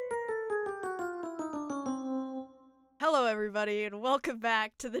everybody, and welcome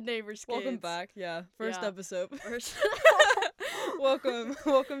back to the Neighbors Kids. Welcome back, yeah. First Yeah. episode. First- welcome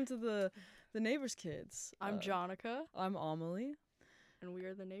to the Neighbors Kids. I'm Jonica, I'm Amelie. and we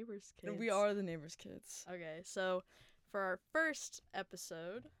are the Neighbors Kids. And we are the Neighbors Kids. Okay, so for our first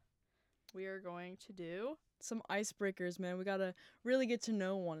episode, we are going to do... Some icebreakers, man. We gotta really get to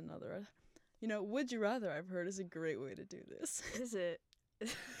know one another. You know, Would You Rather, I've heard, is a great way to do this. Is it?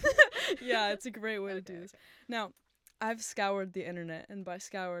 Yeah, it's a great way to Okay, do this. okay. Now, I've scoured the internet, and by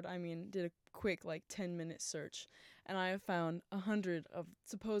scoured, I mean did a quick, 10-minute search, and I have found 100 of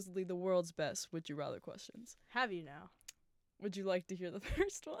supposedly the world's best Would You Rather questions. Have you now? Would you like to hear the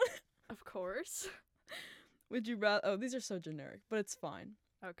first one? Of course. Would you rather... Oh, these are so generic, but it's fine.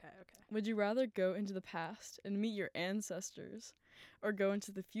 Okay. Would you rather go into the past and meet your ancestors, or go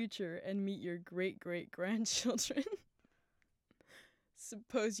into the future and meet your great-great-grandchildren?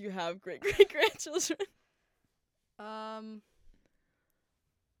 Suppose you have great-great-grandchildren.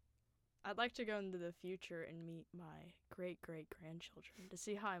 I'd like to go into the future and meet my great-great-grandchildren to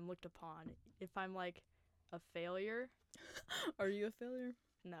see how I'm looked upon. If I'm, a failure... Are you a failure?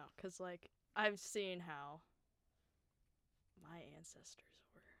 No, because, I've seen how my ancestors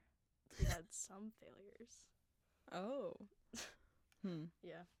were. We had some failures. Oh.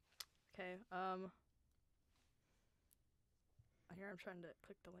 Yeah. Okay, here I'm trying to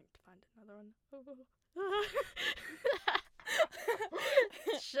click the link to find another one.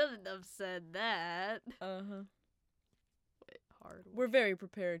 Shouldn't have said that. Uh-huh. Wait, hard. We're very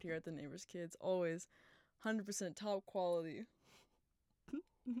prepared here at the Neighbors Kids. Always 100% top quality.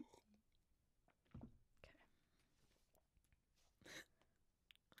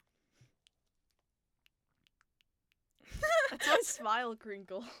 That's my smile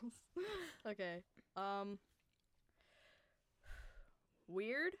crinkles. Okay.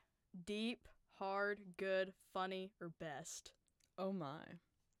 Weird, deep, hard, good, funny, or best? Oh my.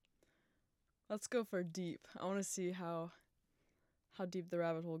 Let's go for deep. I want to see how deep the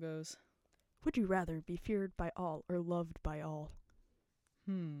rabbit hole goes. Would you rather be feared by all or loved by all?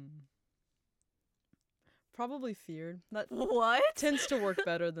 Probably feared. That What? tends to work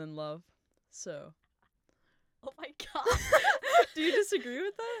better than love. So. Oh my god. Do you disagree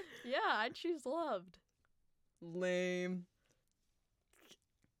with that? Yeah, I'd choose loved. Lame.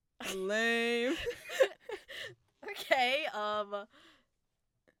 Lame. Okay,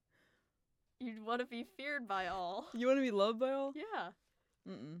 you'd want to be feared by all. You want to be loved by all? Yeah.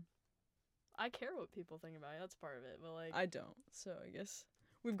 Mm-mm. I care what people think about me. That's part of it. But I don't. So I guess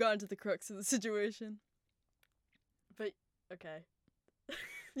we've gotten to the crux of the situation. But okay.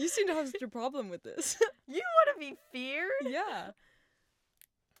 You seem to have such a problem with this. You want to be feared? Yeah.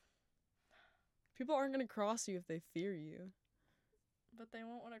 People aren't going to cross you if they fear you. But they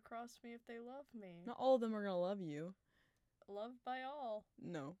won't want to cross me if they love me. Not all of them are going to love you. Loved by all.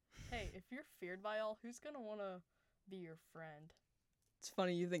 No. Hey, if you're feared by all, who's gonna want to be your friend? It's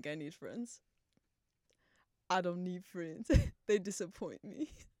funny you think I need friends. I don't need friends. They disappoint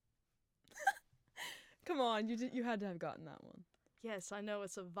me. Come on, you had to have gotten that one. Yes, I know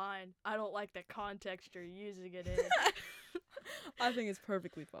it's a vine. I don't like the context you're using it in. I think it's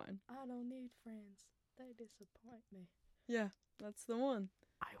perfectly fine. I don't need friends. They disappoint me. Yeah, that's the one.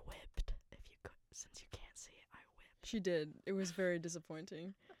 I whipped. If you could, since you can't see it, I whipped. She did. It was very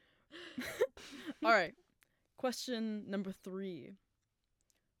disappointing. All right. Question number 3.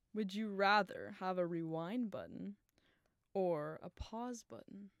 Would you rather have a rewind button or a pause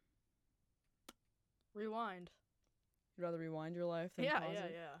button? Rewind. You'd rather rewind your life than Yeah. pause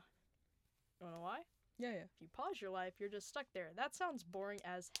it? You wanna know why? Yeah. If you pause your life, you're just stuck there. That sounds boring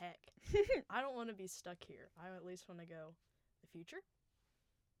as heck. I don't want to be stuck here. I at least want to go the future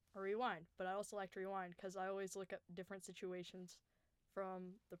or rewind. But I also like to rewind because I always look at different situations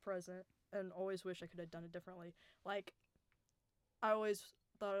from the present and always wish I could have done it differently. Like, I always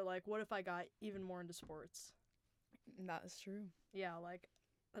thought, what if I got even more into sports? That is true. Yeah,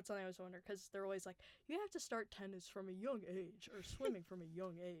 that's something I always wonder, because they're always like, you have to start tennis from a young age, or swimming from a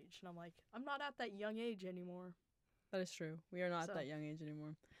young age. And I'm like, I'm not at that young age anymore. That is true. We are not So- at that young age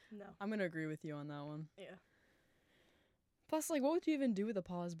anymore. No. I'm going to agree with you on that one. Yeah. Plus, what would you even do with a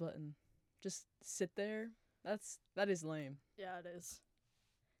pause button? Just sit there? That is lame. Yeah, it is.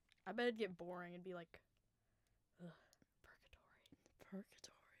 I bet it'd get boring and be like, ugh, purgatory.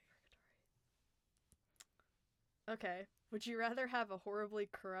 Okay. Would you rather have a horribly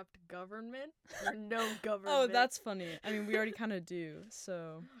corrupt government or no government? Oh, that's funny. I mean, we already kind of do,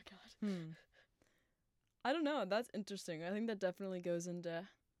 so. Oh, God. I don't know. That's interesting. I think that definitely goes into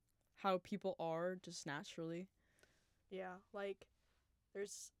how people are just naturally. Yeah,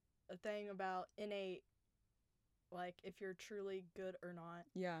 there's a thing about innate like if you're truly good or not.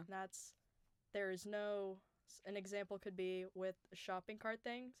 Yeah. There's no, an example could be with shopping cart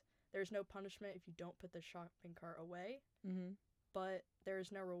things. There's no punishment if you don't put the shopping cart away, Mm-hmm. but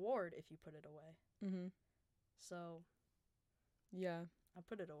there's no reward if you put it away. Mm-hmm. So Yeah. I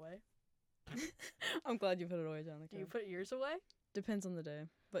put it away. I'm glad you put it away, Jonica. Do you put yours away? Depends on the day.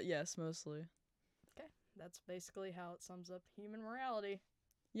 But yes, mostly. That's basically how it sums up human morality.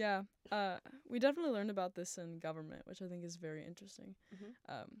 Yeah. We definitely learned about this in government, which I think is very interesting.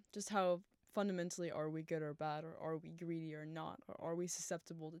 Mhm. Just how fundamentally are we good or bad, or are we greedy or not, or are we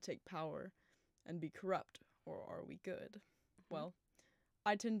susceptible to take power and be corrupt, or are we good? Well,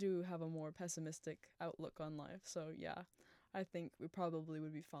 I tend to have a more pessimistic outlook on life, so yeah, I think we probably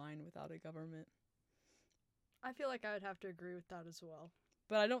would be fine without a government. I feel like I would have to agree with that as well.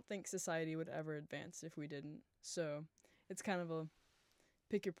 But I don't think society would ever advance if we didn't. So it's kind of a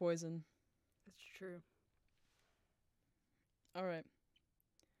pick your poison. It's true. All right.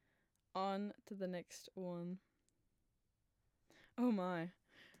 On to the next one. Oh my.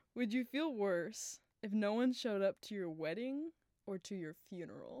 Would you feel worse if no one showed up to your wedding or to your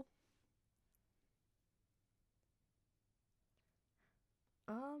funeral?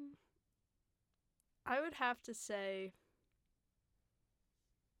 I would have to say,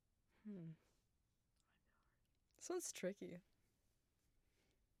 This one's tricky.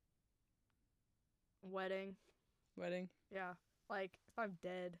 wedding. Wedding. Yeah. Like, if I'm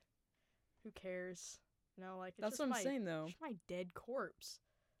dead, who cares? You know, like, it's That's just what I'm my, saying, though. just my dead corpse.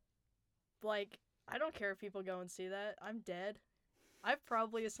 Like, I don't care if people go and see that. I'm dead. I've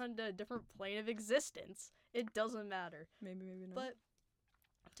probably ascended to a different plane of existence. It doesn't matter. Maybe not. But,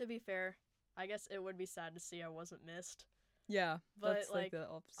 to be fair, I guess it would be sad to see I wasn't missed. yeah, But, that's like, the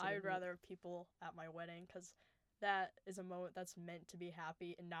opposite. I of would it. rather have people at my wedding, because that is a moment that's meant to be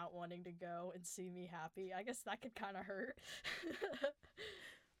happy, and not wanting to go and see me happy, I guess that could kind of hurt.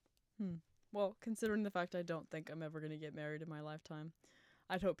 Well, considering the fact I don't think I'm ever going to get married in my lifetime,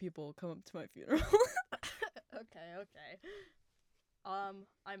 I'd hope people come up to my funeral. Okay.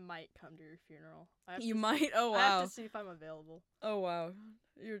 I might come to your funeral. You might? Oh, I have wow. to see if I'm available. Oh, wow.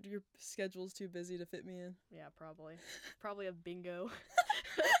 Your schedule's too busy to fit me in. Yeah, probably. Probably a bingo.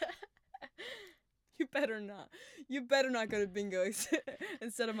 You better not. You better not go to bingo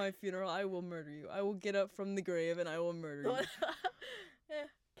instead of my funeral. I will murder you. I will get up from the grave and I will murder you. Yeah,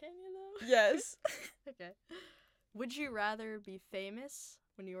 can you though? Yes. Okay. Would you rather be famous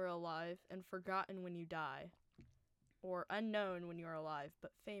when you are alive and forgotten when you die? Or unknown when you are alive, but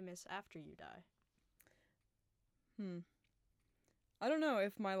famous after you die? I don't know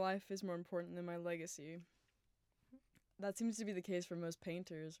if my life is more important than my legacy. That seems to be the case for most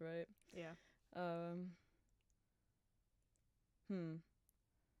painters, right? Yeah.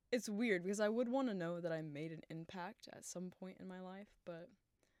 It's weird because I would want to know that I made an impact at some point in my life, but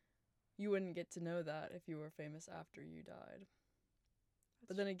you wouldn't get to know that if you were famous after you died.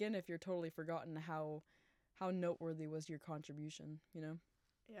 But then again, if you're totally forgotten, how noteworthy was your contribution, you know?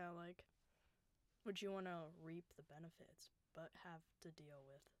 Yeah, like, would you want to reap the benefits, but have to deal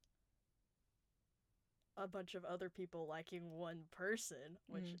with a bunch of other people liking one person,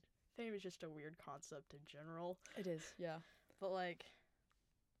 which fame is just a weird concept in general. It is, yeah. But, like,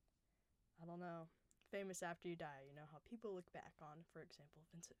 I don't know. Famous after you die, you know, how people look back on, for example,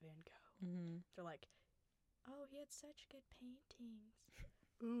 Vincent van Gogh. Mm-hmm. They're like, oh, he had such good paintings.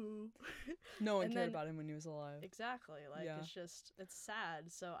 Ooh. No one And cared then- about him when he was alive. Exactly. Like, Yeah. it's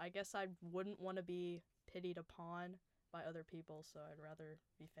sad. So I guess I wouldn't want to be pitied upon by other people, so I'd rather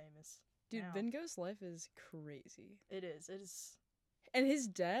be famous. Dude, now. Van Gogh's life is crazy. It is. And his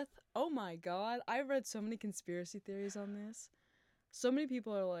death, oh my god, I've read so many conspiracy theories on this. So many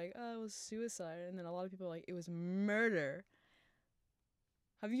people are like, oh, it was suicide, and then a lot of people are like, it was murder.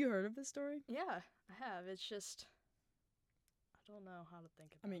 Have you heard of this story? Yeah, I have. It's just, I don't know how to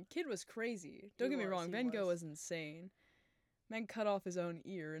think about I mean, kid was crazy. Don't get me wrong, he Van Gogh was. was insane. Man cut off his own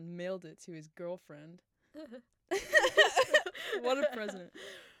ear and mailed it to his girlfriend. What a president.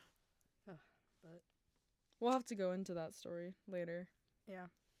 But We'll have to go into that story later. yeah.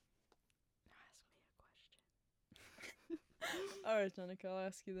 Ask me a question. Alright, Danica, I'll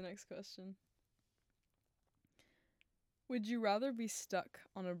ask you the next question. Would you rather be stuck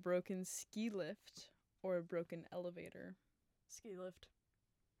on a broken ski lift or a broken elevator? Ski lift.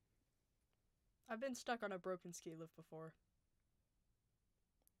 I've been stuck on a broken ski lift before.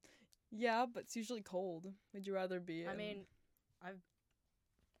 Yeah, but it's usually cold. Would you rather be I mean, I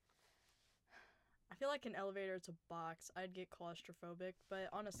feel like an elevator, it's a box. I'd get claustrophobic, but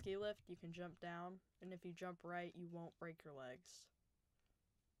on a ski lift, you can jump down, and if you jump right, you won't break your legs.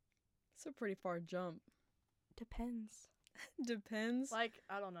 it's a pretty far jump. Depends. Depends. Like,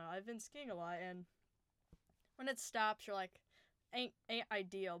 I don't know. I've been skiing a lot, and when it stops, you're like, ain't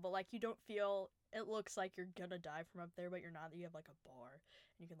ideal, but like you don't feel. It looks like you're gonna die from up there, but you're not. You have like a bar,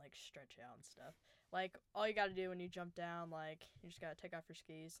 and you can like stretch out and stuff. Like all you gotta do when you jump down, like you just gotta take off your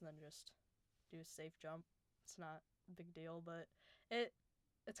skis and then just do a safe jump. It's not a big deal, but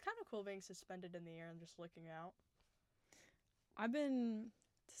it's kind of cool being suspended in the air and just looking out. I've been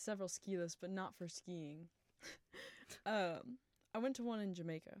to several ski lifts, but not for skiing. I went to one in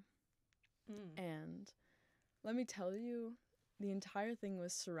Jamaica, and let me tell you, the entire thing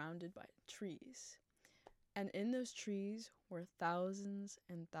was surrounded by trees. And in those trees were thousands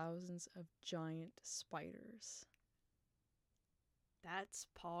and thousands of giant spiders. That's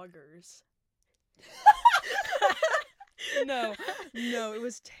poggers. No, it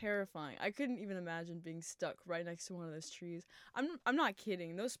was terrifying. I couldn't even imagine being stuck right next to one of those trees. I'm not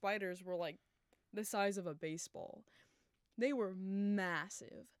kidding. Those spiders were like the size of a baseball. They were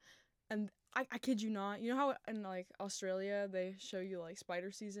massive. And I kid you not. You know how in like Australia they show you like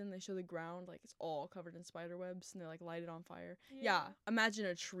spider season? They show the ground like it's all covered in spider webs and they like light it on fire. Yeah, imagine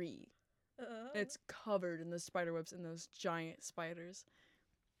a tree. It's covered in the spider webs and those giant spiders.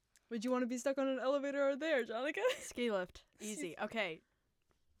 Would you want to be stuck on an elevator or there, Jonica? Ski lift. Easy. Okay.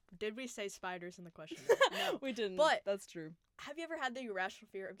 Did we say spiders in the question? No. We didn't. But that's true. Have you ever had the irrational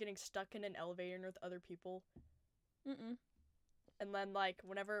fear of getting stuck in an elevator with other people? Mm-mm. And then, like,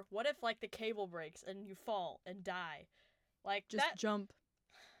 what if, like, the cable breaks and you fall and die? Like, just jump.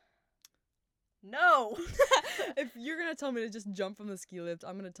 No! If you're gonna tell me to just jump from the ski lift,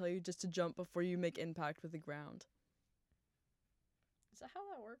 I'm gonna tell you just to jump before you make impact with the ground. Is that how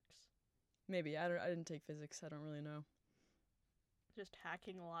that works? Maybe. I didn't take physics. I don't really know. Just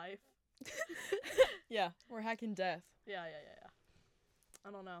hacking life. Yeah, we're hacking death. Yeah. I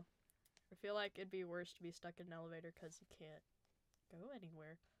don't know. I feel like it'd be worse to be stuck in an elevator because you can't go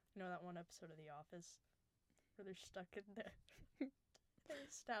anywhere. You know that one episode of The Office where they're stuck in there? They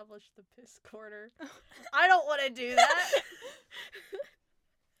established the piss corner. I don't want to do that.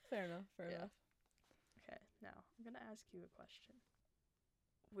 Fair enough. Okay, now I'm going to ask you a question.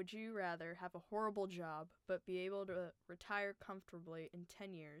 Would you rather have a horrible job but be able to retire comfortably in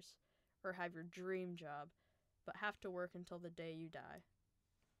 10 years, or have your dream job but have to work until the day you die?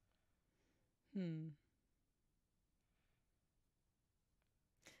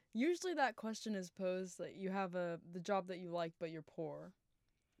 Usually that question is posed that you have the job that you like but you're poor.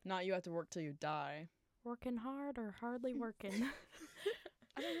 Not you have to work till you die. Working hard or hardly working?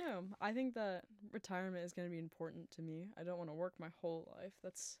 I don't know. I think that retirement is going to be important to me. I don't want to work my whole life.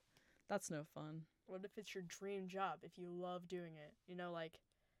 That's no fun. What if it's your dream job, if you love doing it? You know, like,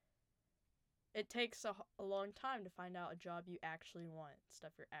 it takes a long time to find out a job you actually want,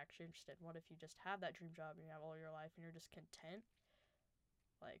 stuff you're actually interested in. What if you just have that dream job and you have all your life and you're just content?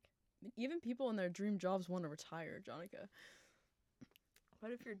 Like, even people in their dream jobs want to retire, Jonica.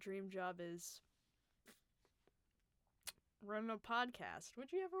 What if your dream job is running a podcast?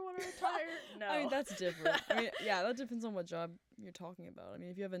 Would you ever want to retire? No. I mean, that's different. I mean, yeah, that depends on what job you're talking about. I mean,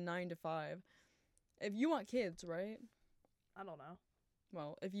 if you have a 9 to 5, if you want kids, right? I don't know.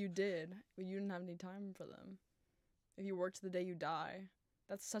 Well, if you did, but you didn't have any time for them. If you worked the day you die,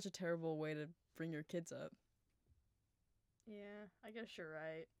 that's such a terrible way to bring your kids up. Yeah, I guess you're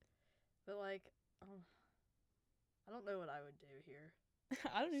right. But, like, I don't know what I would do here.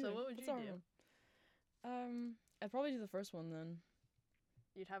 I don't either. So what would you do? I'd probably do the first one then.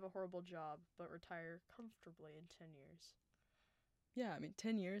 You'd have a horrible job, but retire comfortably in 10 years. Yeah, I mean,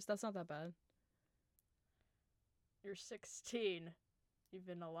 10 years, that's not that bad. You're 16. You've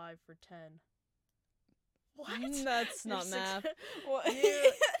been alive for 10. What? That's not math. What?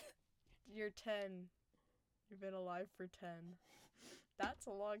 You're 10. You've been alive for 10. That's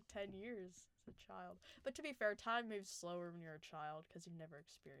a long 10 years as a child. But to be fair, time moves slower when you're a child because you've never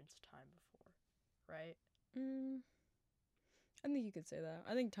experienced time before, right? I think you could say that.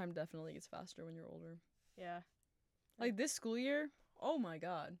 I think time definitely gets faster when you're older. Yeah. Like this school year, oh my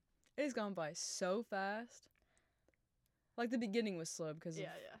god. It has gone by so fast. Like the beginning was slow because of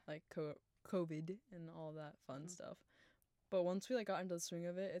like COVID and all that fun stuff. But once we like got into the swing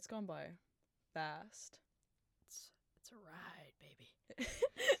of it, it's gone by fast. It's a ride, baby.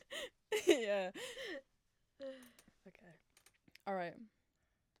 Yeah. Okay. All right.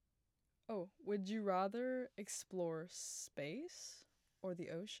 Oh, would you rather explore space or the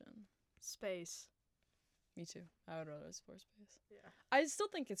ocean? Space. Me too. I would rather explore space. Yeah. I still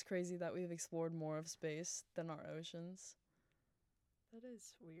think it's crazy that we've explored more of space than our oceans. That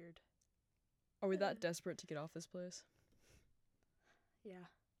is weird. Are we that desperate to get off this place? Yeah.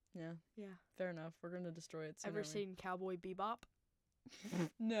 Yeah. Yeah. Fair enough. We're gonna destroy it soon. Ever aren't we? seen Cowboy Bebop?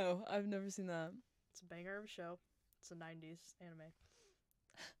 No, I've never seen that. It's a banger of a show. It's a 90s anime.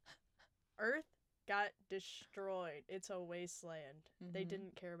 Earth got destroyed. It's a wasteland. They Mhm.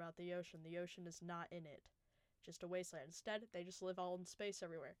 didn't care about the ocean. The ocean is not in it. Just a wasteland. Instead, they just live all in space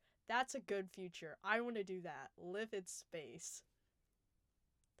everywhere. That's a good future. I want to do that. Live in space.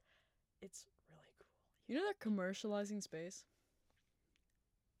 It's really cool. You know they're commercializing space?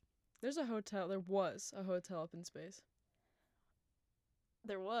 There was a hotel up in space.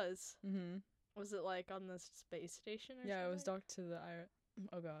 There was. Mm-hmm. Was it like on the space station or Yeah, it was something? docked to the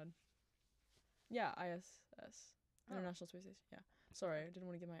oh god. Yeah, ISS. Oh. International Space Station. Yeah. Sorry, I didn't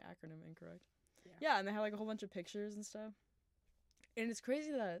want to get my acronym incorrect. Yeah. Yeah, and they had like a whole bunch of pictures and stuff. And it's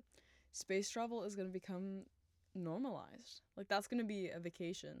crazy that space travel is going to become normalized. Like that's going to be a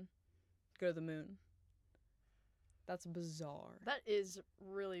vacation. Go to the moon. That's bizarre. That is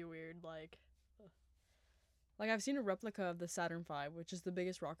really weird. Like I've seen a replica of the Saturn V, which is the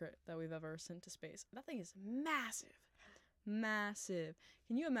biggest rocket that we've ever sent to space. That thing is massive. Massive.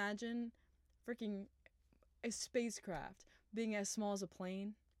 Can you imagine freaking a spacecraft being as small as a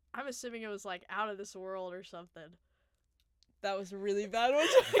plane? I'm assuming it was like out of this world or something. That was a really bad one.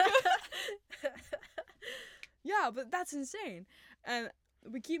 Yeah, but that's insane. And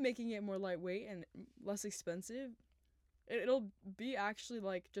we keep making it more lightweight and less expensive. It'll be actually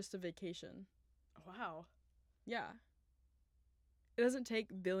like just a vacation. Wow. Yeah. It doesn't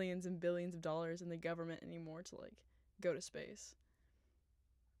take billions and billions of dollars in the government anymore to like go to space.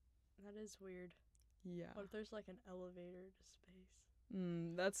 That is weird. Yeah. What if there's like an elevator to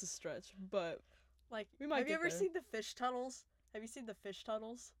space? That's a stretch, but Like, we might have you get ever there. seen the fish tunnels? Have you seen the fish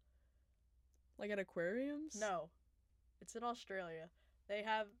tunnels? like at aquariums? No. It's in Australia. They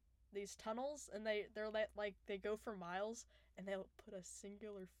have these tunnels and they go for miles and they'll put a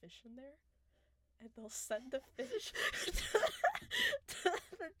singular fish in there and they'll send the fish to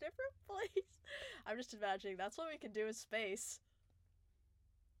a different place. I'm just imagining that's what we can do in space.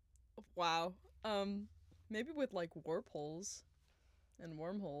 Wow. Maybe with like warp holes and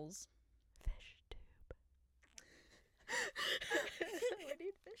wormholes. Fish tube. We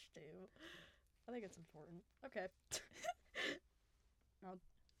need fish tube. I think it's important. Okay. Now,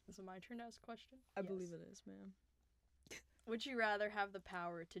 is it my turn to ask a question? I Yes. believe it is, ma'am. Would you rather have the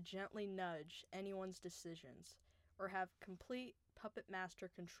power to gently nudge anyone's decisions or have complete puppet master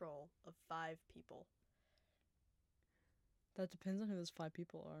control of 5 people? That depends on who those 5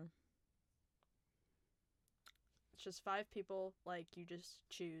 people are. It's just 5 people, like, you just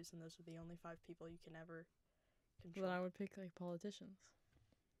choose, and those are the only 5 people you can ever control. Then I would pick like politicians.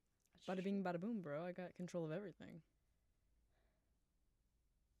 That's Bada true. bing, bada boom, bro. I got control of everything.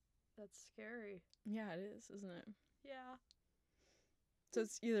 That's scary. Yeah, it is, isn't it? Yeah. So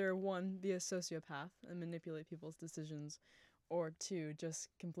it's either 1, be a sociopath and manipulate people's decisions, or 2, just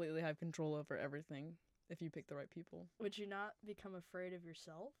completely have control over everything if you pick the right people. Would you not become afraid of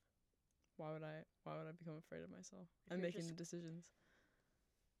yourself? Why would I become afraid of myself? If I'm you're making just- the decisions.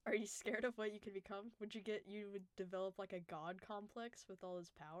 Are you scared of what you could become? You would develop like a god complex with all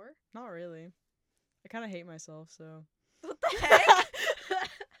his power? Not really. I kind of hate myself, so. What the heck?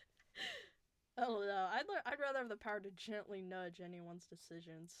 I don't know. I'd rather have the power to gently nudge anyone's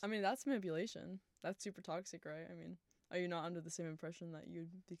decisions. I mean, that's manipulation. That's super toxic, right? I mean, are you not under the same impression that you'd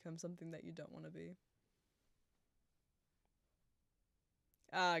become something that you don't want to be?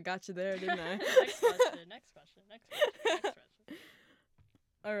 Ah, got you there, didn't I? Next question.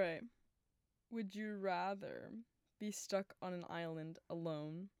 All right. Would you rather be stuck on an island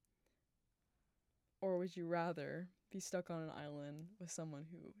alone, or would you rather be stuck on an island with someone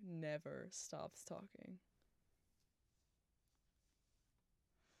who never stops talking?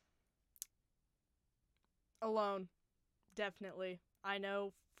 Alone. Definitely. I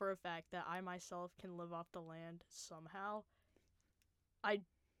know for a fact that I myself can live off the land somehow.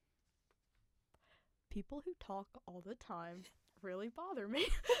 People who talk all the time really bother me.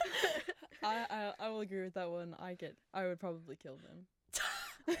 I will agree with that one. I would probably kill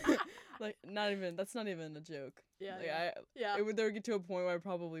them. Like, that's not even a joke. Yeah, Like, yeah. there would get to a point where I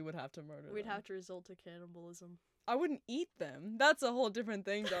probably would have to murder We'd them. have to resort to cannibalism. I wouldn't eat them. That's a whole different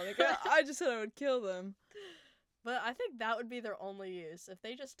thing, Danica. I just said I would kill them. But I think that would be their only use. If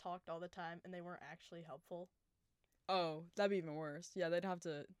they just talked all the time and they weren't actually helpful. Oh, that'd be even worse. Yeah, they'd have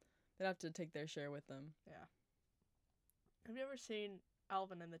to take their share with them. Have you ever seen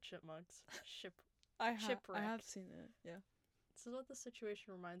Alvin and the Chipmunks? I Shipwrecked. have seen it. Yeah. This is what the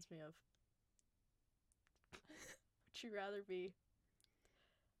situation reminds me of. Would you rather be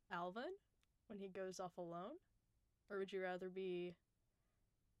Alvin when he goes off alone? Or would you rather be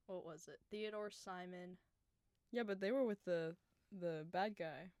what was it? Theodore Simon. Yeah, but they were with the bad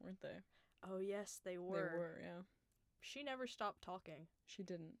guy, weren't they? Oh yes, they They were. were, yeah. She never stopped talking. She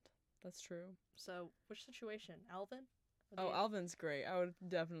didn't. That's true. So which situation? Alvin? Or Oh, the- Alvin's great. I would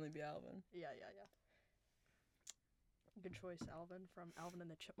definitely be Alvin. Yeah. Good choice, Alvin from Alvin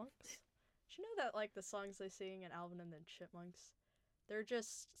and the Chipmunks. Did you know that like the songs they sing in Alvin and the Chipmunks, they're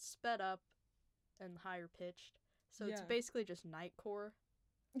just sped up and higher pitched. So it's Yeah. basically just nightcore.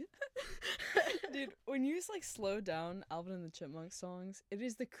 Dude, when you like slow down Alvin and the Chipmunks songs, it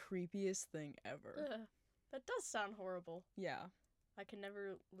is the creepiest thing ever. Ugh, that does sound horrible. Yeah. I can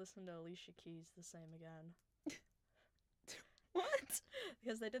never listen to Alicia Keys the same again. What?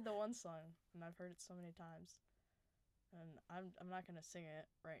 Because they did the one song, and I've heard it so many times. And I'm not gonna sing it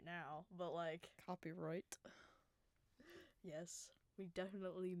right now, but like, Copyright. yes, we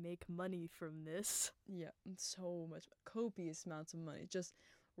definitely make money from this. Yeah, so much. Copious amounts of money. Just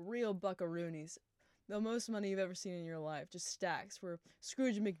real buckaroonies. The most money you've ever seen in your life. Just stacks. We're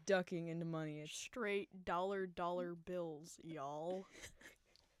Scrooge McDucking into money. It's Straight dollar bills, y'all.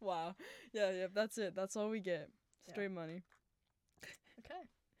 wow. Yeah, that's it. That's all we get. Yeah. Straight money. Okay.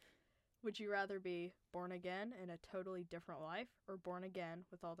 Would you rather be born again in a totally different life, or born again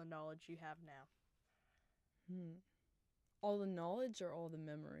with all the knowledge you have now? All the knowledge or all the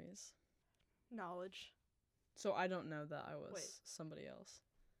memories? Knowledge. So I don't know that I was Wait. somebody else.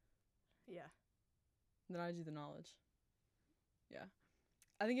 Yeah. Then I do the knowledge. Yeah.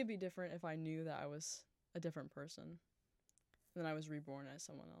 I think it'd be different if I knew that I was a different person. Then I was reborn as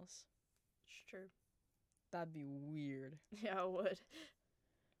someone else. It's true. That'd be weird. Yeah, it would.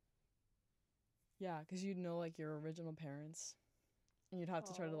 Yeah, because you'd know like your original parents. And you'd have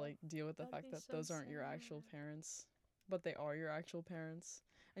to try to Aw, like deal with the that'd fact be that so those aren't your actual sad. parents. But they are your actual parents.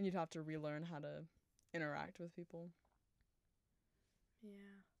 And you'd have to relearn how to interact with people.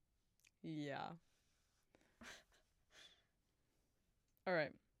 Yeah. Yeah.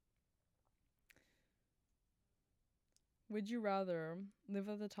 Alright. Would you rather live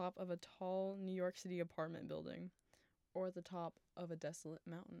at the top of a tall New York City apartment building or at the top of a desolate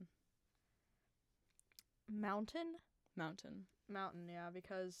mountain? Mountain? Mountain. Yeah,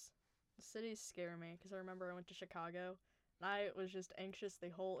 because the cities scare me. Because I remember I went to Chicago, and I was just anxious the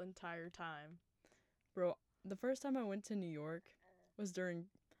whole entire time. Bro, the first time I went to New York was during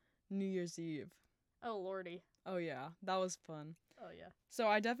New Year's Eve. Oh, lordy. Oh yeah, that was fun. Oh, yeah. So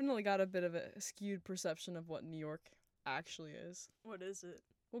I definitely got a bit of a skewed perception of what New York actually is. What is it?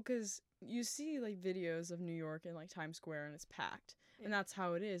 Well, because you see like videos of New York in like Times Square and it's packed, Yeah. and that's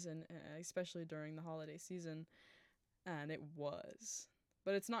how it is, and especially during the holiday season, and it was,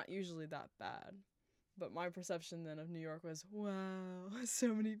 but it's not usually that bad. But my perception then of New York was, wow,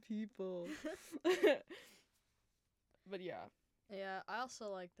 so many people. But yeah, Yeah, I also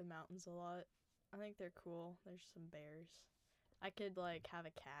like the mountains a lot. I think they're cool. There's some bears. I could, like, have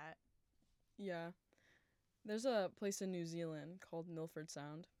a cat. yeah. There's a place in New Zealand called Milford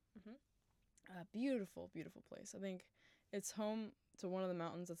Sound. Mhm. A beautiful, beautiful place. I think it's home to one of the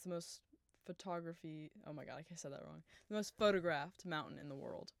mountains that's the most oh my god, I said that wrong. The most photographed mountain in the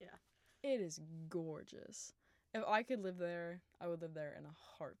world. Yeah. It is gorgeous. If I could live there, I would live there in a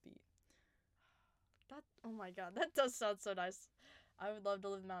heartbeat. Oh my god, that does sound so nice. I would love to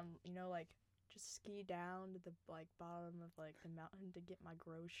live in a mountain, like, just ski down to the, like, bottom of, like, the mountain to get my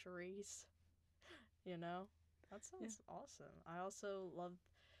groceries. That sounds awesome. I also love.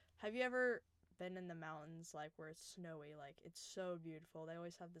 Have you ever been in the mountains, like, where it's snowy? Like, it's so beautiful. They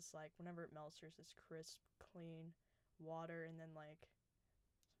always have this, like, whenever it melts, there's this crisp, clean water, and then, like,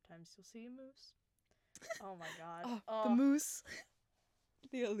 sometimes you'll see a moose. Oh my god. Oh, the moose.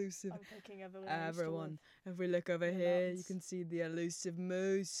 The elusive. I'm thinking of it when I used to Everyone, if we look over in the here, you mountains. can see the elusive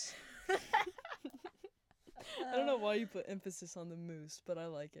moose. live. I don't know why you put emphasis on the moose, but I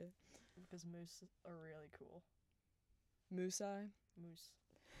like it. Because moose are really cool. Moose eye? Moose.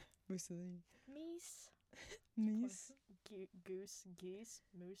 Mussolini. Meese. Meese? Goose, geese,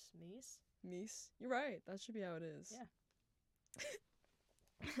 moose, meese. Meese? You're right. That should be how it is.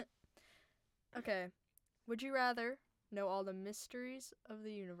 Yeah. Okay. Would you rather know all the mysteries of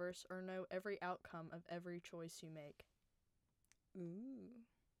the universe or know every outcome of every choice you make? Ooh.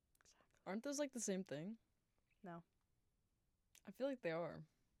 Aren't those like the same thing? No. I feel like they are.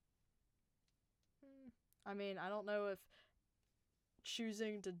 I mean, I don't know if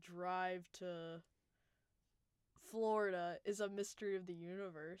choosing to drive to Florida is a mystery of the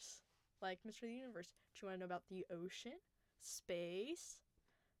universe. Like, mystery of the universe. Do you want to know about the ocean? Space?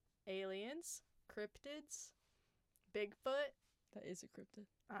 Aliens? Cryptids? Bigfoot? That is a cryptid.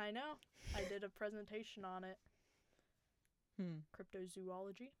 I know. I did a presentation on it.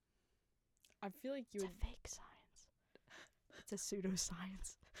 Cryptozoology. I feel like you It's a fake science. It's a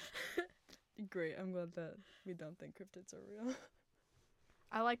pseudoscience. would. Great. I'm glad that we don't think cryptids are real.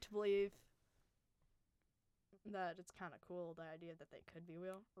 I like to believe that it's kind of cool, the idea that they could be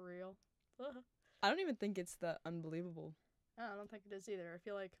real. I don't even think it's that unbelievable. I don't think it is either. I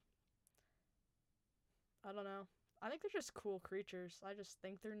feel like, I don't know. I think they're just cool creatures. I just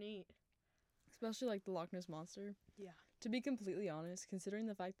think they're neat. Especially like the Loch Ness Monster. Yeah. To be completely honest, considering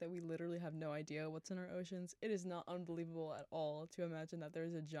the fact that we literally have no idea what's in our oceans, it is not unbelievable at all to imagine that there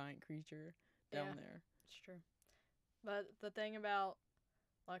is a giant creature down there. It's true. But the thing about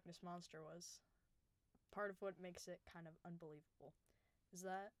Loch Ness Monster was, part of what makes it kind of unbelievable is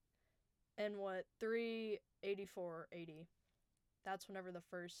that in 384 AD, that's whenever the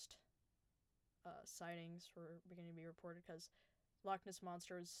first sightings were beginning to be reported, because Loch Ness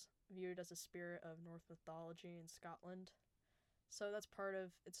Monster was viewed as a spirit of Norse mythology in Scotland. So that's part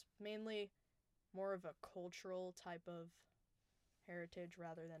of, it's mainly more of a cultural type of heritage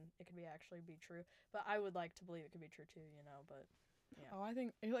rather than it could be actually be true. But I would like to believe it could be true too, but yeah. Oh, I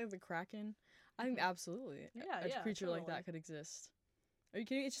think like the Kraken. I think absolutely a creature like totally. that could exist. Are you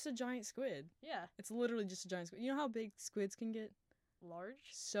kidding? It's just a giant squid. Yeah. It's literally just a giant squid. You know how big squids can get? Large?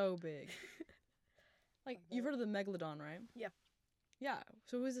 So big. Like, you've heard of the megalodon, right? Yeah. Yeah.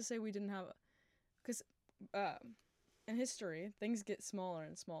 So who's to say we didn't have? Because in history, things get smaller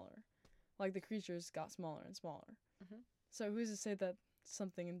and smaller. Like, the creatures got smaller and smaller. Mhm. So who's to say that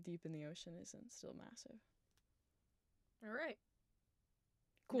something deep in the ocean isn't still massive? All right.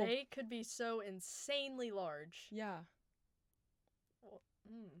 Cool. They could be so insanely large. Yeah. Well,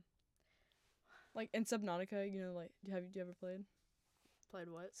 Like in Subnautica, like have you ever played Played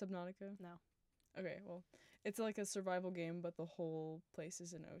what? Subnautica? No. Okay, well, it's like a survival game, but the whole place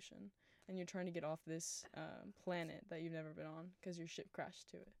is an ocean, and you're trying to get off this planet that you've never been on because your ship crashed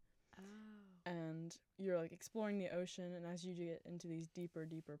to it. Oh. And you're like exploring the ocean, and as you get into these deeper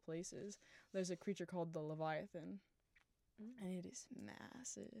places, there's a creature called the Leviathan, and it is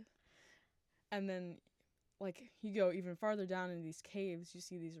massive. And then, like, you go even farther down in these caves, you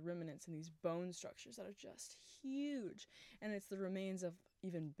see these remnants and these bone structures that are just huge, and it's the remains of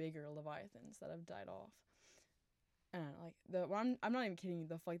even bigger leviathans that have died off. And I'm not even kidding you,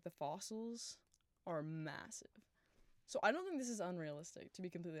 the fossils are massive. So I don't think this is unrealistic, to be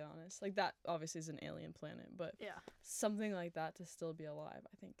completely honest. Like, that obviously is an alien planet, but Yeah. something like that to still be alive,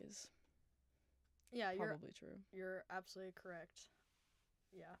 I think is probably true. You're absolutely correct.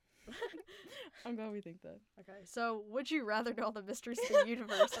 Yeah. I'm glad we think that. Okay, so would you rather know all the mysteries of the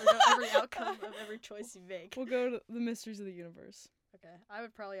universe or know every outcome of every choice you make? We'll go to the mysteries of the universe. Okay, I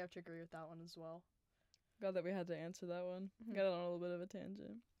would probably have to agree with that one as well. Glad that we had to answer that one. Mhm. Got on a little bit of a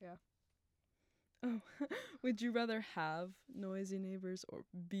tangent. Yeah. Oh, would you rather have noisy neighbors or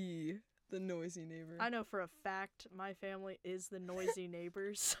be the noisy neighbor? I know for a fact my family is the noisy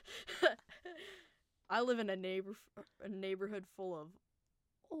neighbors. I live in a neighborhood full of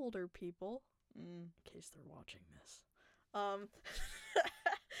older people. In case they're watching this.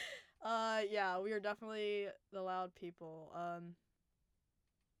 Yeah, we are definitely the loud people.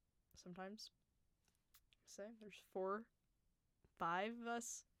 Sometimes say there's 4, 5 of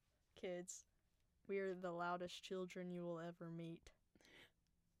us kids. We are the loudest children you will ever meet.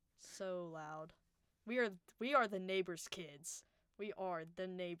 So loud. We are the neighbors' kids. We are the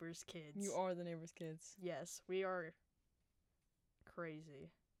neighbors' kids. You are the neighbor's kids. Yes, we are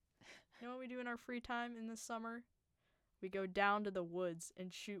crazy. You know what we do in our free time in the summer? We go down to the woods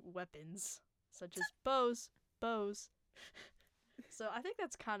and shoot weapons, such as bows. So I think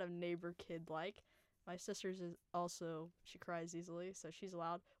that's kind of neighbor kid-like. My sister's is also, she cries easily, so she's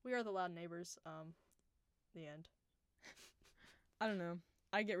loud. We are the loud neighbors. The end. I don't know.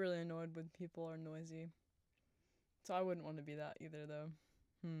 I get really annoyed when people are noisy. So I wouldn't want to be that either, though.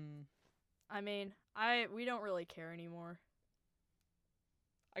 I mean, we don't really care anymore.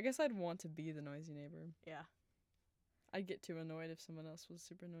 I guess I'd want to be the noisy neighbor. Yeah. I'd get too annoyed if someone else was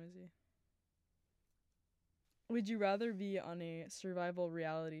super noisy. Would you rather be on a survival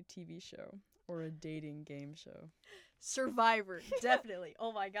reality TV show or a dating game show? Survivor, definitely.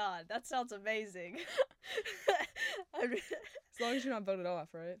 Oh my god, that sounds amazing. As long as you're not voted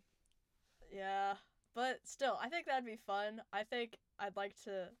off, right? Yeah, but still, I think that'd be fun. I think I'd like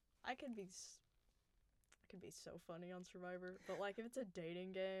to. I could be so funny on Survivor, but like if it's a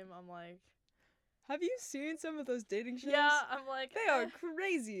dating game, I'm like. Have you seen some of those dating shows? Yeah, I'm like. They are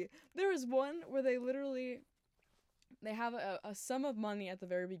crazy. There is one where they have a sum of money at the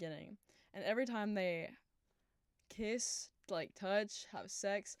very beginning, and every time they kiss, like touch, have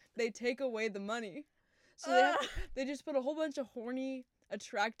sex, they take away the money. So they just put a whole bunch of horny,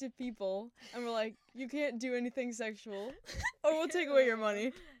 attractive people, and we're like, you can't do anything sexual, or we'll take away your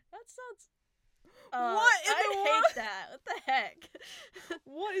money. That sounds. What in the I world? hate that. What the heck?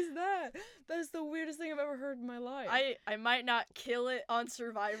 What is that? That is the weirdest thing I've ever heard in my life. I might not kill it on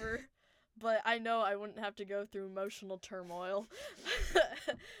Survivor, but I know I wouldn't have to go through emotional turmoil.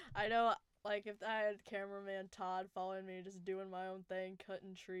 I know, like, if I had cameraman Todd following me, just doing my own thing,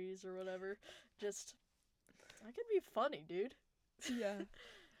 cutting trees or whatever, just, I could be funny, dude. Yeah.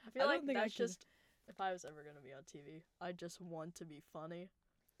 I feel I like don't think I that's could- just, if I was ever gonna be on TV, I just want to be funny.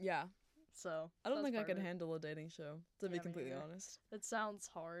 Yeah. So I don't that's think I part could of it. handle a dating show, to be Yeah, me completely neither. honest. It sounds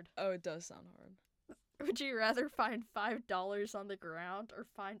hard. Oh, it does sound hard. Would you rather find $5 on the ground or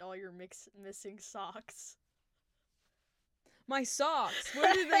find all your missing socks? My socks!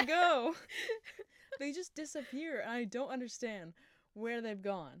 Where did they go? They just disappear, and I don't understand where they've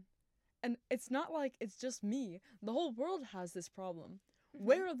gone. And it's not like it's just me. The whole world has this problem.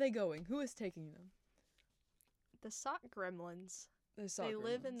 Where are they going? Who is taking them? The sock gremlins. The sock They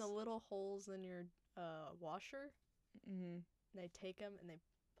live in the gremlins. little holes in your washer. Mhm. They take them and they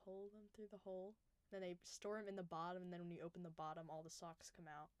pull them through the hole. Then they store them in the bottom, and then when you open the bottom, all the socks come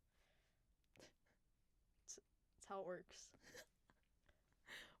out. That's how it works.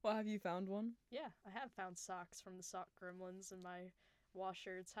 Well, have you found one? Yeah, I have found socks from the sock gremlins in my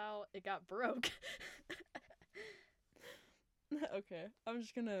washer. It's how it got broke. Okay, I'm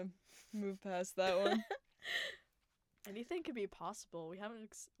just gonna move past that one. Anything could be possible. We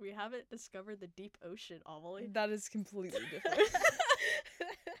haven't discovered the deep ocean, Amelie. That is completely different.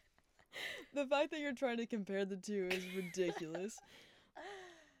 The fact that you're trying to compare the two is ridiculous.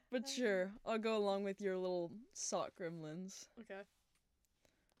 But sure, I'll go along with your little sock gremlins. Okay.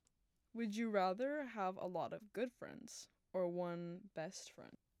 Would you rather have a lot of good friends or one best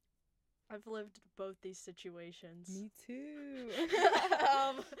friend? I've lived both these situations. Me too.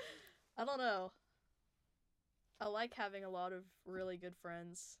 I don't know. I like having a lot of really good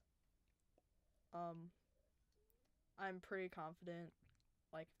friends. I'm pretty confident,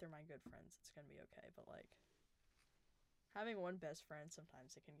 like, if they're my good friends, it's gonna be okay, but, like, having one best friend,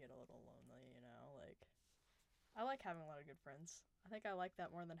 sometimes it can get a little lonely, you know, like, I like having a lot of good friends. I think I like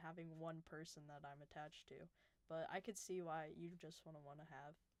that more than having one person that I'm attached to, but I could see why you just want to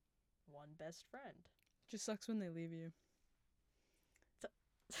have one best friend. Just sucks when they leave you.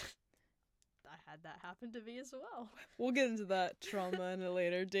 I had that happen to me as well. We'll get into that trauma in a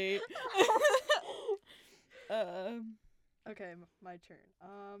later date. Okay, my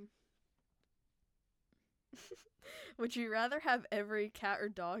turn. Would you rather have every cat or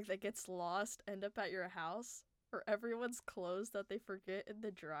dog that gets lost end up at your house, or everyone's clothes that they forget in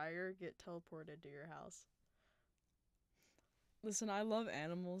the dryer get teleported to your house? Listen, I love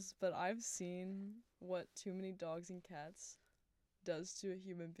animals, but I've seen what too many dogs and cats does to a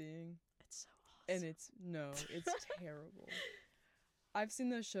human being. It's so awesome. And it's terrible. I've seen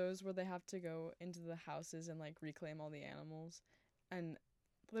those shows where they have to go into the houses and like reclaim all the animals. And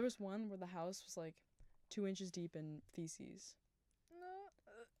there was one where the house was like 2 inches deep in feces.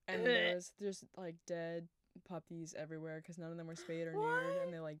 And there's like dead puppies everywhere because none of them were spayed or neutered,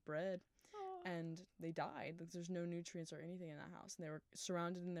 and they like bred. And they died. Like, there's no nutrients or anything in that house. And they were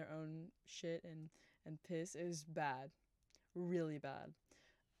surrounded in their own shit and piss. It was bad. Really bad.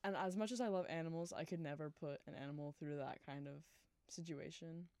 And as much as I love animals, I could never put an animal through that kind of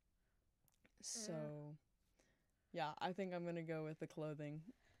situation. So, yeah, I think I'm going to go with the clothing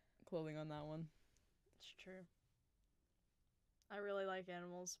on that one. It's true. I really like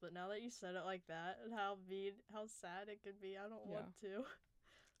animals, but now that you said it like that and how sad it could be, I don't want to.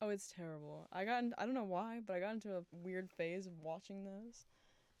 Oh, it's terrible. I don't know why, but I got into a weird phase of watching those.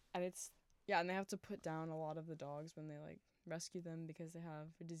 And and they have to put down a lot of the dogs when they, like, rescue them because they have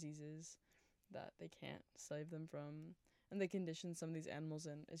diseases that they can't save them from. And the condition some of these animals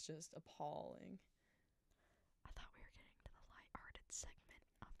in is just appalling. I thought we were getting to the lighthearted segment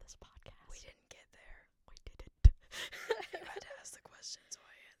of this podcast. We didn't get there. We didn't. You had to ask the question, so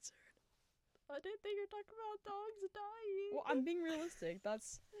I answered. I didn't think you were talking about dogs dying. Well, I'm being realistic.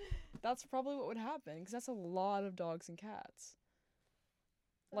 That's probably what would happen, because that's a lot of dogs and cats.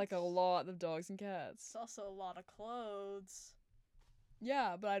 Like, a lot of dogs and cats. It's also a lot of clothes.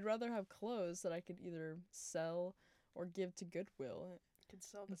 Yeah, but I'd rather have clothes that I could either sell or give to Goodwill You could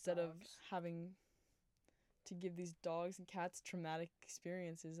sell the instead of dogs. having to give these dogs and cats traumatic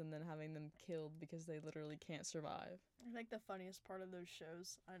experiences and then having them killed because they literally can't survive. I think the funniest part of those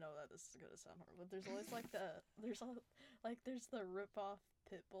shows, I know that this is gonna sound horrible, but there's always like there's the rip-off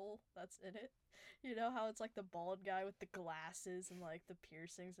pit bull that's in it. You know how it's like the bald guy with the glasses and like the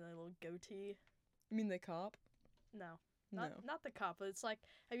piercings and the little goatee? You mean the cop? No. No. Not the cop, but it's like,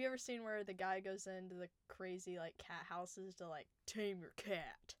 have you ever seen where the guy goes into the crazy, like, cat houses to, like, tame your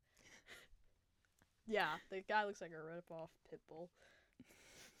cat? Yeah, the guy looks like a rip-off pit bull.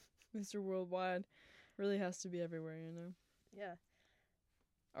 Mr. Worldwide really has to be everywhere, you know? Yeah.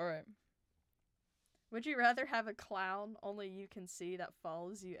 Alright. Would you rather have a clown only you can see that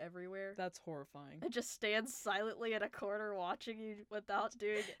follows you everywhere? That's horrifying. It just stands silently in a corner watching you without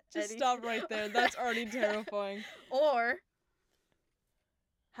doing Just anything. stop right there. That's already terrifying. Or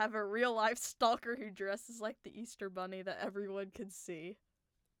have a real-life stalker who dresses like the Easter Bunny that everyone can see.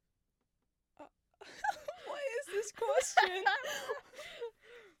 What is this question?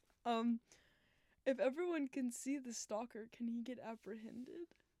 If everyone can see the stalker, can he get apprehended?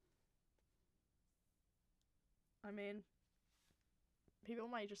 I mean, people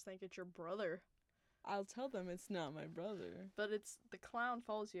might just think it's your brother. I'll tell them it's not my brother. But it's the clown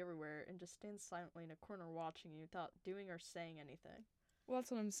follows you everywhere and just stands silently in a corner watching you without doing or saying anything. Well, that's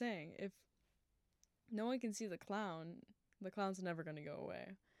what I'm saying. If no one can see the clown's never gonna go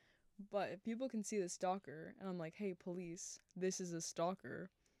away. But if people can see the stalker, and I'm like, hey, police, this is a stalker,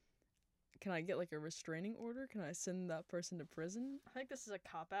 can I get, like, a restraining order? Can I send that person to prison? I think this is a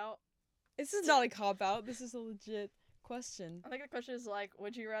cop-out. This is not a cop-out. This is a legit question. I think the question is like,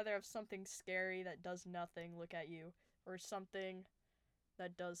 would you rather have something scary that does nothing look at you, or something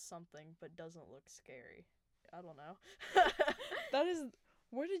that does something but doesn't look scary? I don't know. That is...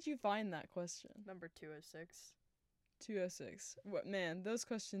 Where did you find that question? Number 206. 206. What, man, those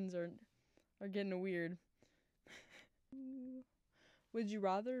questions are getting weird. Would you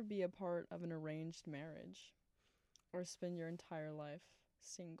rather be a part of an arranged marriage or spend your entire life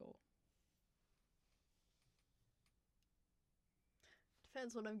single?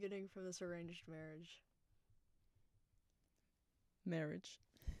 Depends what I'm getting from this arranged marriage. Marriage.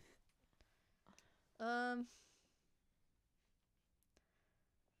 I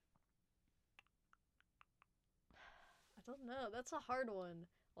don't know. That's a hard one.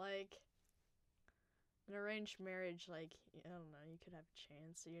 Like, an arranged marriage, like, I don't know, you could have a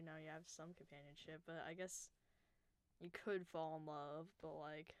chance, you know, you have some companionship, but I guess you could fall in love, but,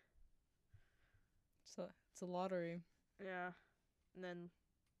 like... It's a lottery. Yeah. And then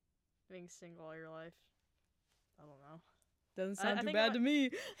being single all your life. I don't know. Doesn't I sound too think bad to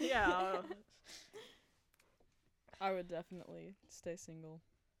me. Yeah. I would definitely stay single.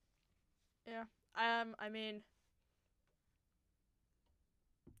 Yeah. I mean,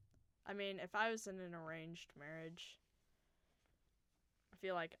 if I was in an arranged marriage, I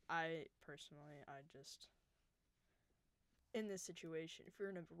feel like I just, in this situation, if you're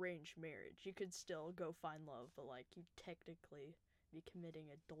in an arranged marriage, you could still go find love, but, like, you technically be committing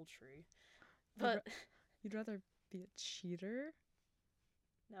adultery. But You'd rather be a cheater?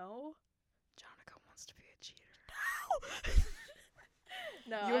 no. Jonica wants to be a cheater.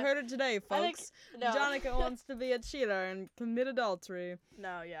 No. You heard it today, I think, folks. no. Jonica wants to be a cheater and commit adultery.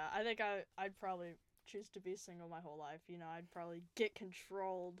 No, yeah. I think I'd probably choose to be single my whole life. You know, I'd probably get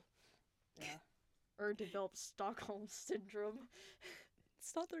controlled. Yeah. Or develop Stockholm syndrome.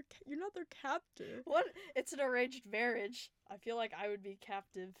 It's not you're not their captive. What? It's an arranged marriage. I feel like I would be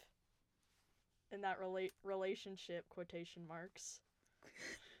captive in that relationship, quotation marks.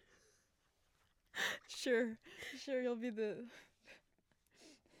 Sure, you'll be the...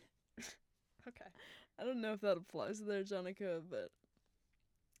 Okay. I don't know if that applies there, Jonica, but...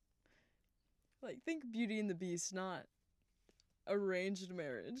 Like, think Beauty and the Beast, not arranged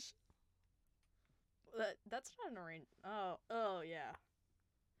marriage. That's not an arranged... Oh, yeah.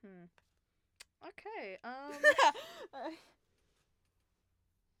 Okay,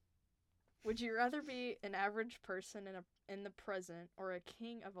 Would you rather be an average person in the present or a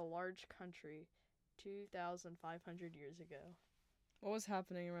king of a large country 2,500 years ago? What was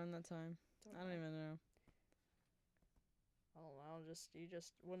happening around that time? I don't even know. I don't know, you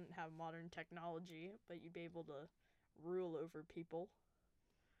just wouldn't have modern technology, but you'd be able to rule over people.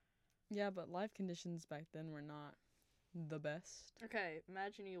 Yeah, but life conditions back then were not the best. Okay,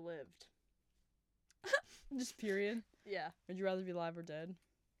 imagine you lived. Just period? Yeah. Would you rather be alive or dead?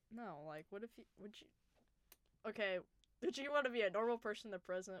 No, like, would you want to be a normal person in the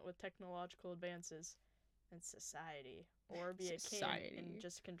present with technological advances in society? Or be a king and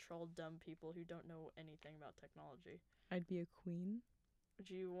just control dumb people who don't know anything about technology? I'd be a queen. Would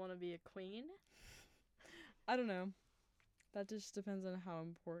you want to be a queen? I don't know. That just depends on how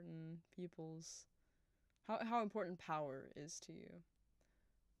important how important power is to you.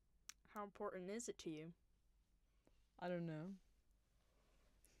 How important is it to you? I don't know.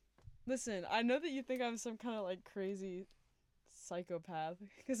 Listen, I know that you think I'm some kind of, like, crazy psychopath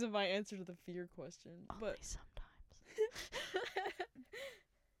because of my answer to the fear question. Only sometimes.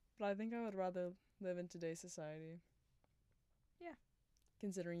 But I think I would rather live in today's society. Yeah.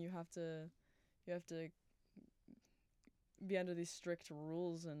 Considering you have to be under these strict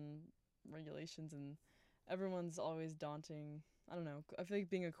rules and regulations, and everyone's always daunting. I don't know. I feel like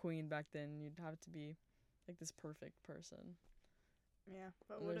being a queen back then, you'd have to be like this perfect person. Yeah,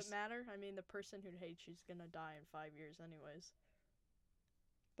 but And would there's- it matter? I mean, the person who hates you's gonna die in 5 years anyways.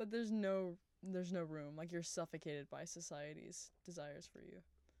 But there's no room. Like, you're suffocated by society's desires for you.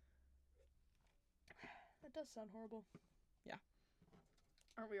 That does sound horrible. Yeah.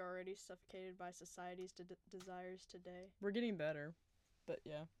 Aren't we already suffocated by society's desires today? We're getting better, but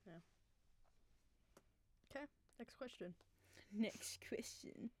yeah. Next question. Next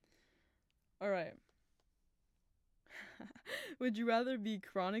question. All right. Would you rather be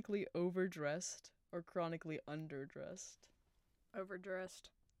chronically overdressed or chronically underdressed? Overdressed.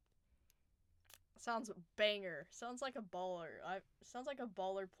 Sounds banger. Sounds like a baller. Sounds like a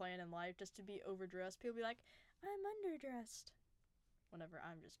baller plan in life, just to be overdressed. People be like, I'm underdressed. Whenever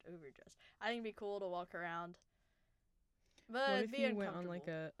I'm just overdressed. I think it'd be cool to walk around. But What it'd if be you went on like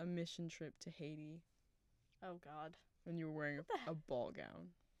uncomfortable. a mission trip to Haiti Oh god. and you were wearing What the a ball gown?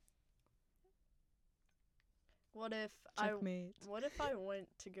 What if Checkmate. I went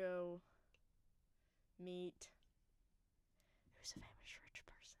to go meet who's a famous rich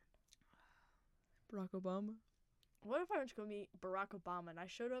person? Barack Obama. What if I went to go meet Barack Obama and I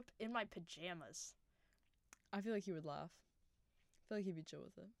showed up in my pajamas? I feel like he would laugh. I feel like he'd be chill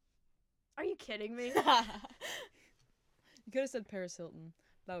with it. Are you kidding me? You could have said Paris Hilton.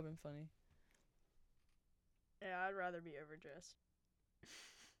 That would have been funny. Yeah, I'd rather be overdressed.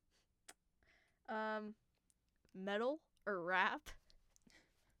 Metal or rap?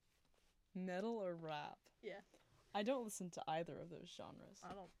 Metal or rap? Yeah. I don't listen to either of those genres. I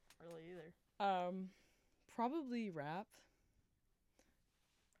don't really either. Probably rap.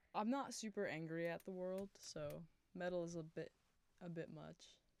 I'm not super angry at the world, so metal is a bit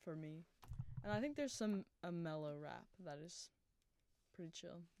much for me. And I think there's a mellow rap that is pretty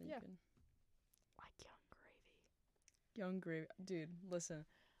chill. That Yeah. You can, Like Young Gravy. Young Gravy, dude. Listen,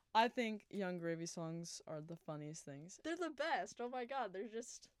 I think Young Gravy songs are the funniest things. They're the best. Oh my god,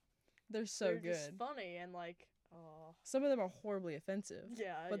 they're So they're good. just funny and like, oh Some of them are horribly offensive,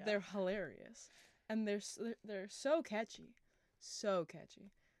 yeah, but yeah. they're hilarious, and they're so catchy, so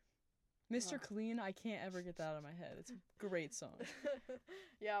catchy. Mr. Ugh. Clean, I can't ever get that out of my head. It's a great song.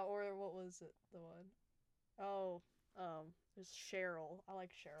 Yeah, or what was it? The one? Oh, it's Cheryl. I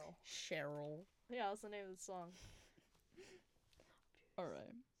like Cheryl. Cheryl. Yeah, that's the name of the song. All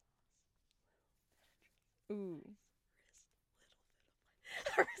right. Ooh,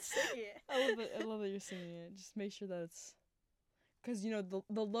 Sing it. I love that you're singing it. Just make sure that it's, cause you know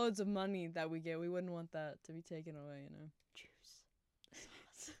the loads of money that we get, we wouldn't want that to be taken away. You know.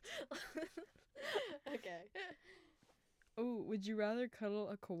 Juice. Okay. Ooh, would you rather cuddle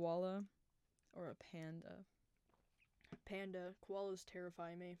a koala or a panda? Panda. Koalas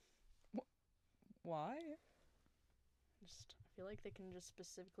terrify me. Why? Just, I feel like they can just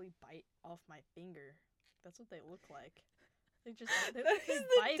specifically bite off my finger. That's what they look like. They just they That is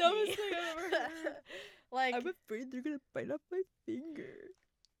the bite dumbest me. thing I've ever heard. Like, I'm afraid they're gonna bite off my finger.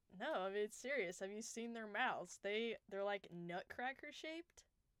 no, I mean it's serious. Have you seen their mouths? They're like nutcracker shaped,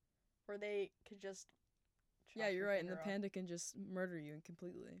 where they could just. Yeah, chop you're your right, and the finger off. panda can just murder you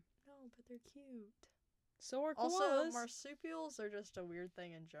completely. No, but they're cute. So are Also, koalas. marsupials are just a weird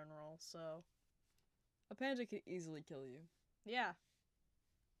thing in general. So A panda could easily kill you. yeah,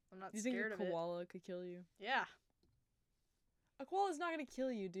 I'm not You think scared a of it. koala could kill you? Yeah. A koala's not gonna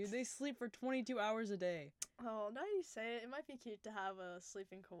kill you, dude. They sleep for 22 hours a day. Oh, now you say it, it might be cute to have a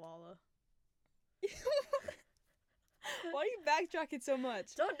sleeping koala. Why are you backtracking so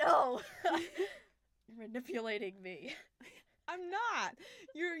much? Don't know. You're manipulating me. I'm not.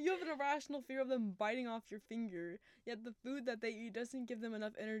 You have an irrational fear of them biting off your finger, yet the food that they eat doesn't give them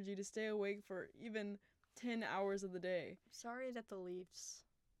enough energy to stay awake for even 10 hours of the day. Sorry that the leaves.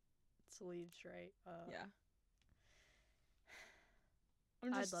 It's the leaves, right? Yeah.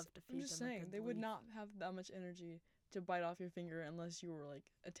 I'd love to I'm feed just them a saying, good they would leaf. not have that much energy to bite off your finger unless you were like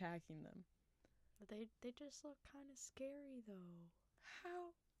attacking them. But they just look kind of scary though.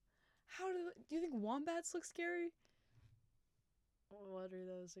 How do you think wombats look scary? What are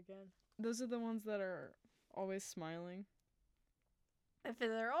those again? Those are the ones that are always smiling. If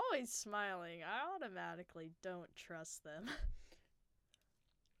they're always smiling, I automatically don't trust them.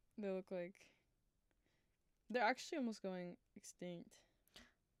 They look like they're actually almost going extinct.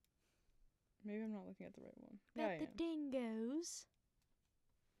 Maybe I'm not looking at the right one. Got Yeah, I the am. dingoes.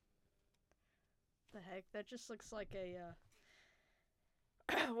 The heck? That just looks like a,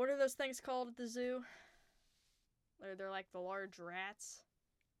 what are those things called at the zoo? They're like the large rats.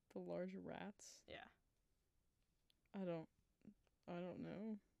 The large rats. Yeah. I don't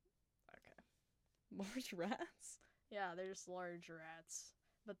know. Okay. Large rats? Yeah, they're just large rats.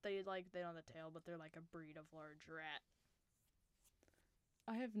 But they don't have the tail, but they're like a breed of large rat.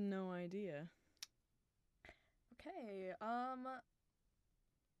 I have no idea. Okay,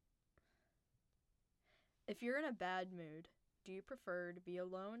 if you're in a bad mood, do you prefer to be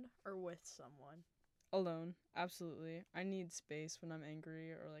alone or with someone? Alone, absolutely. I need space when I'm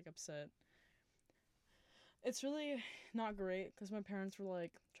angry or like upset. It's really not great because my parents were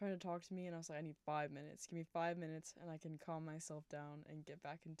like trying to talk to me, and I was like, I need 5 minutes. Give me 5 minutes, and I can calm myself down and get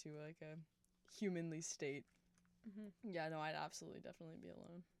back into like a humanly state. Mm-hmm. Yeah, no, I'd absolutely definitely be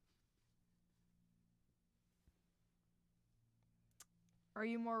alone. Are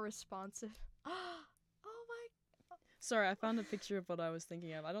you more responsive? Oh my. Sorry, I found a picture of what I was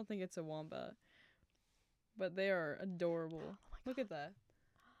thinking of. I don't think it's a wombat, but they are adorable. Oh my Look at that.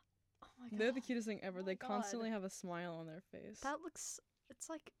 Oh my god. They're the cutest thing ever. Oh they my constantly God. have a smile on their face. That looks. It's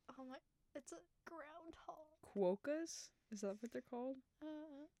like. Oh my. It's a groundhog. Quokkas? Is that what they're called?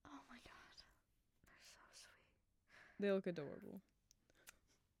 Oh my god. They're so sweet. They look adorable.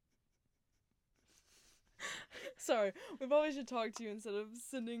 Sorry, we probably should talk to you instead of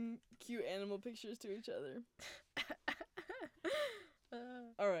sending cute animal pictures to each other.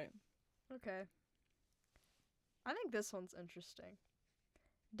 Alright. Okay. I think this one's interesting.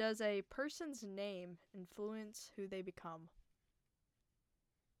 Does a person's name influence who they become?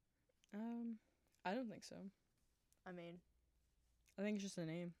 I don't think so. I mean, I think it's just a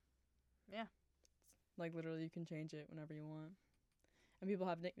name. Yeah. Like, literally, you can change it whenever you want. And people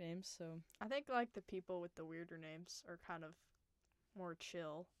have nicknames, so... I think like the people with the weirder names are kind of more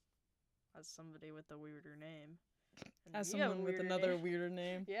chill as somebody with a weirder name. And As you have a someone with weirder another name. weirder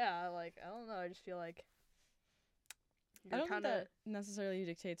name. Yeah, like, I don't know. I just feel like I don't think kinda, that necessarily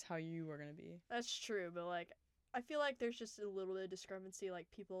dictates how you are going to be. That's true, but like, I feel like there's just a little bit of discrepancy. Like,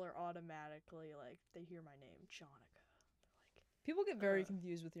 people are automatically like, they hear my name, Jonica. Like, People get very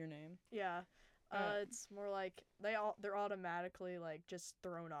confused with your name. yeah. It's more like they're automatically like just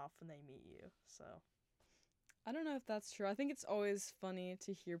thrown off when they meet you. So I don't know if that's true. I think it's always funny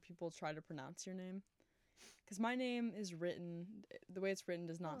to hear people try to pronounce your name. Because my name is written, the way it's written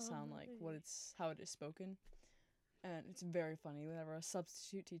does not sound like how it is spoken. And it's very funny whenever a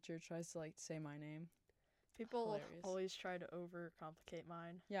substitute teacher tries to like say my name. people Hilarious. always try to overcomplicate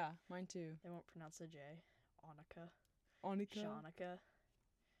mine. Yeah, mine too. They won't pronounce the J. Annika. Onika. Shanika.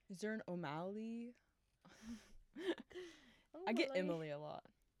 Is there an O'Malley? I get Emily a lot.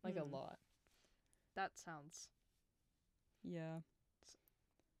 Like a lot. That sounds Yeah.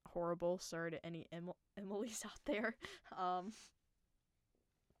 horrible. Sorry to any Emily's out there.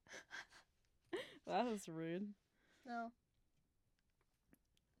 That was rude. No.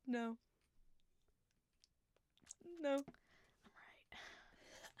 No. I'm right.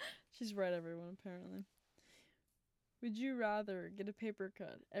 She's right, everyone, apparently. Would you rather get a paper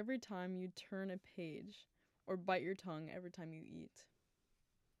cut every time you turn a page or bite your tongue every time you eat?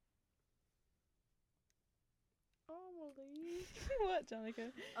 Emily. What,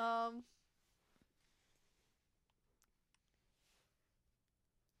 Jonica?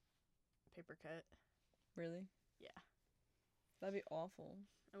 Paper cut. Really? Yeah. That'd be awful.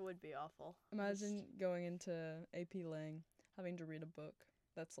 It would be awful. Imagine going into AP Lang, having to read a book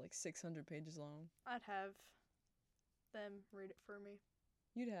that's like 600 pages long. I'd have them read it for me.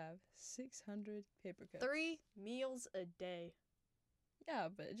 You'd have 600 paper cuts. 3 meals a day. Yeah,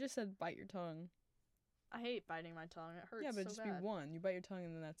 but it just said bite your tongue. I hate biting my tongue. It hurts Yeah, but so it'd just bad. be one. You bite your tongue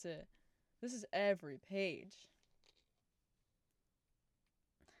and then that's it. This is every page.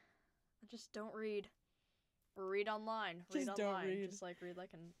 Just don't read. Or read online. Just read don't online. read. Just like read like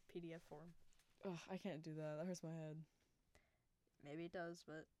in PDF form. Ugh, I can't do that. That hurts my head. Maybe it does,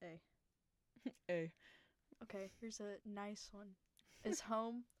 but hey. Hey. Okay, here's a nice one. Is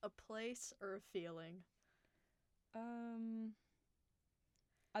home a place or a feeling?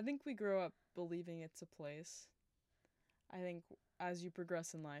 I think we grow up believing it's a place. I think as you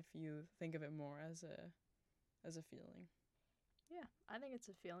progress in life, you think of it more as a feeling. Yeah, I think it's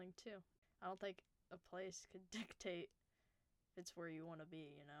a feeling too. I don't think a place could dictate if it's where you want to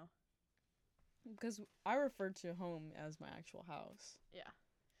be, you know? Because I refer to home as my actual house. Yeah.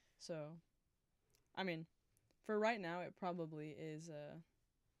 So, I mean, for right now, it probably is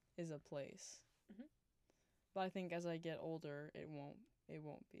a place. Mhm. But I think as I get older, it won't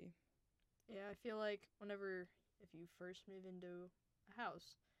be. Yeah, I feel like whenever, if you first move into a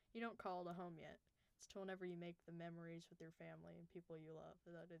house, you don't call it a home yet. It's till whenever you make the memories with your family and people you love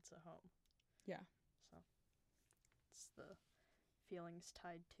that it's a home. Yeah. So, it's the feelings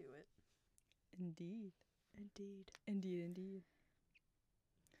tied to it. Indeed. Indeed. Indeed, indeed.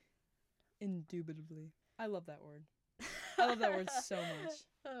 Indubitably. I love that word. I love that word so much.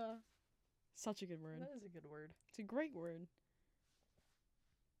 Such a good word. That is a good word. It's a great word.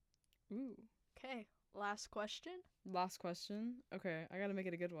 Ooh. Okay, last question. Last question. Okay, I gotta make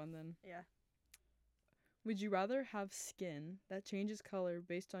it a good one then. Yeah. Would you rather have skin that changes color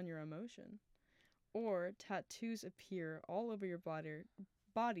based on your emotion, or tattoos appear all over your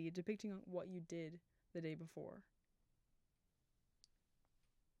body depicting what you did the day before?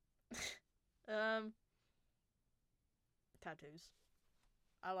 Tattoos.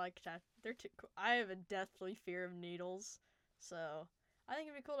 I like they're too cool. I have a deathly fear of needles, so I think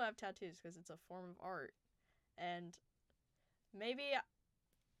it'd be cool to have tattoos because it's a form of art, and maybe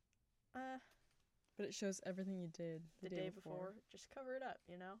But it shows everything you did the day before, just cover it up,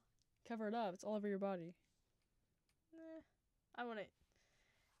 you know. Cover it up. It's all over your body. I wouldn't.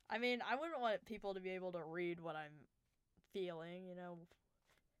 I mean, I wouldn't want people to be able to read what I'm feeling, you know.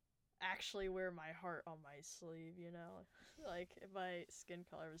 Actually wear my heart on my sleeve, you know. Like if my skin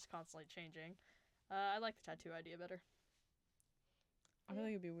color was constantly changing. I like the tattoo idea better. I feel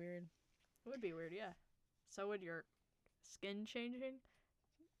like it'd be weird. It would be weird, yeah. So would your skin changing?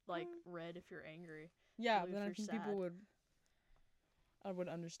 Like red if you're angry. Yeah, blue then if I you're think sad. I would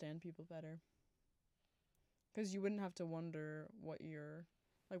understand people better. Because you wouldn't have to wonder what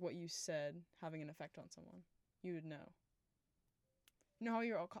what you said having an effect on someone. You would know. You know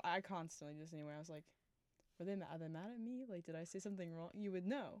how I constantly just anyway. I was like, are they mad at me? Like, did I say something wrong? You would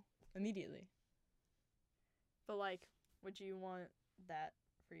know immediately. But like, would you want that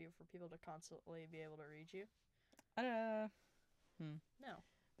for people to constantly be able to read you? No.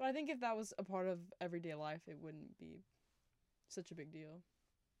 But I think if that was a part of everyday life, it wouldn't be such a big deal.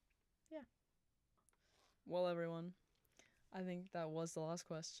 Yeah. Well, everyone, I think that was the last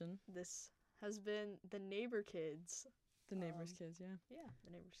question. This has been the Neighbor Kids. The Neighbor's Kids, yeah. Yeah,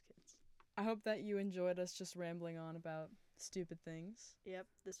 the Neighbor's Kids. I hope that you enjoyed us just rambling on about stupid things. Yep,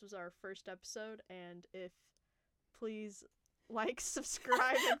 this was our first episode, and please like,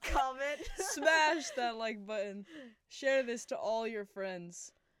 subscribe, and comment. Smash that like button. Share this to all your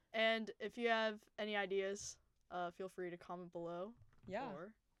friends. And if you have any ideas, feel free to comment below. Yeah.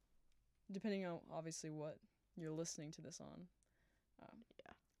 Or, depending on obviously what you're listening to this on.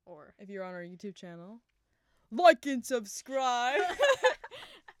 Yeah. Or if you're on our YouTube channel, like and subscribe.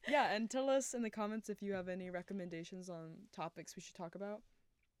 Yeah, and tell us in the comments if you have any recommendations on topics we should talk about.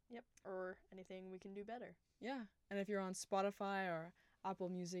 Yep. Or anything we can do better. Yeah. And if you're on Spotify or Apple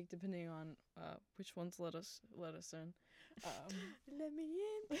Music, depending on which ones let us in. Let me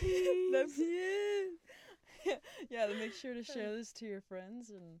in, please. Let me in. Yeah, then make sure to share this to your friends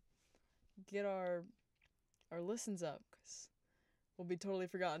and get our listens up, because we'll be totally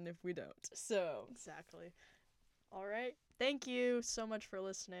forgotten if we don't. So exactly. All right. Thank you so much for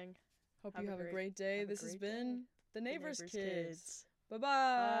listening. Hope you have a great day. This has been The Neighbor's Kids.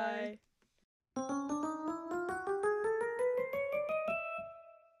 Bye-bye. Bye.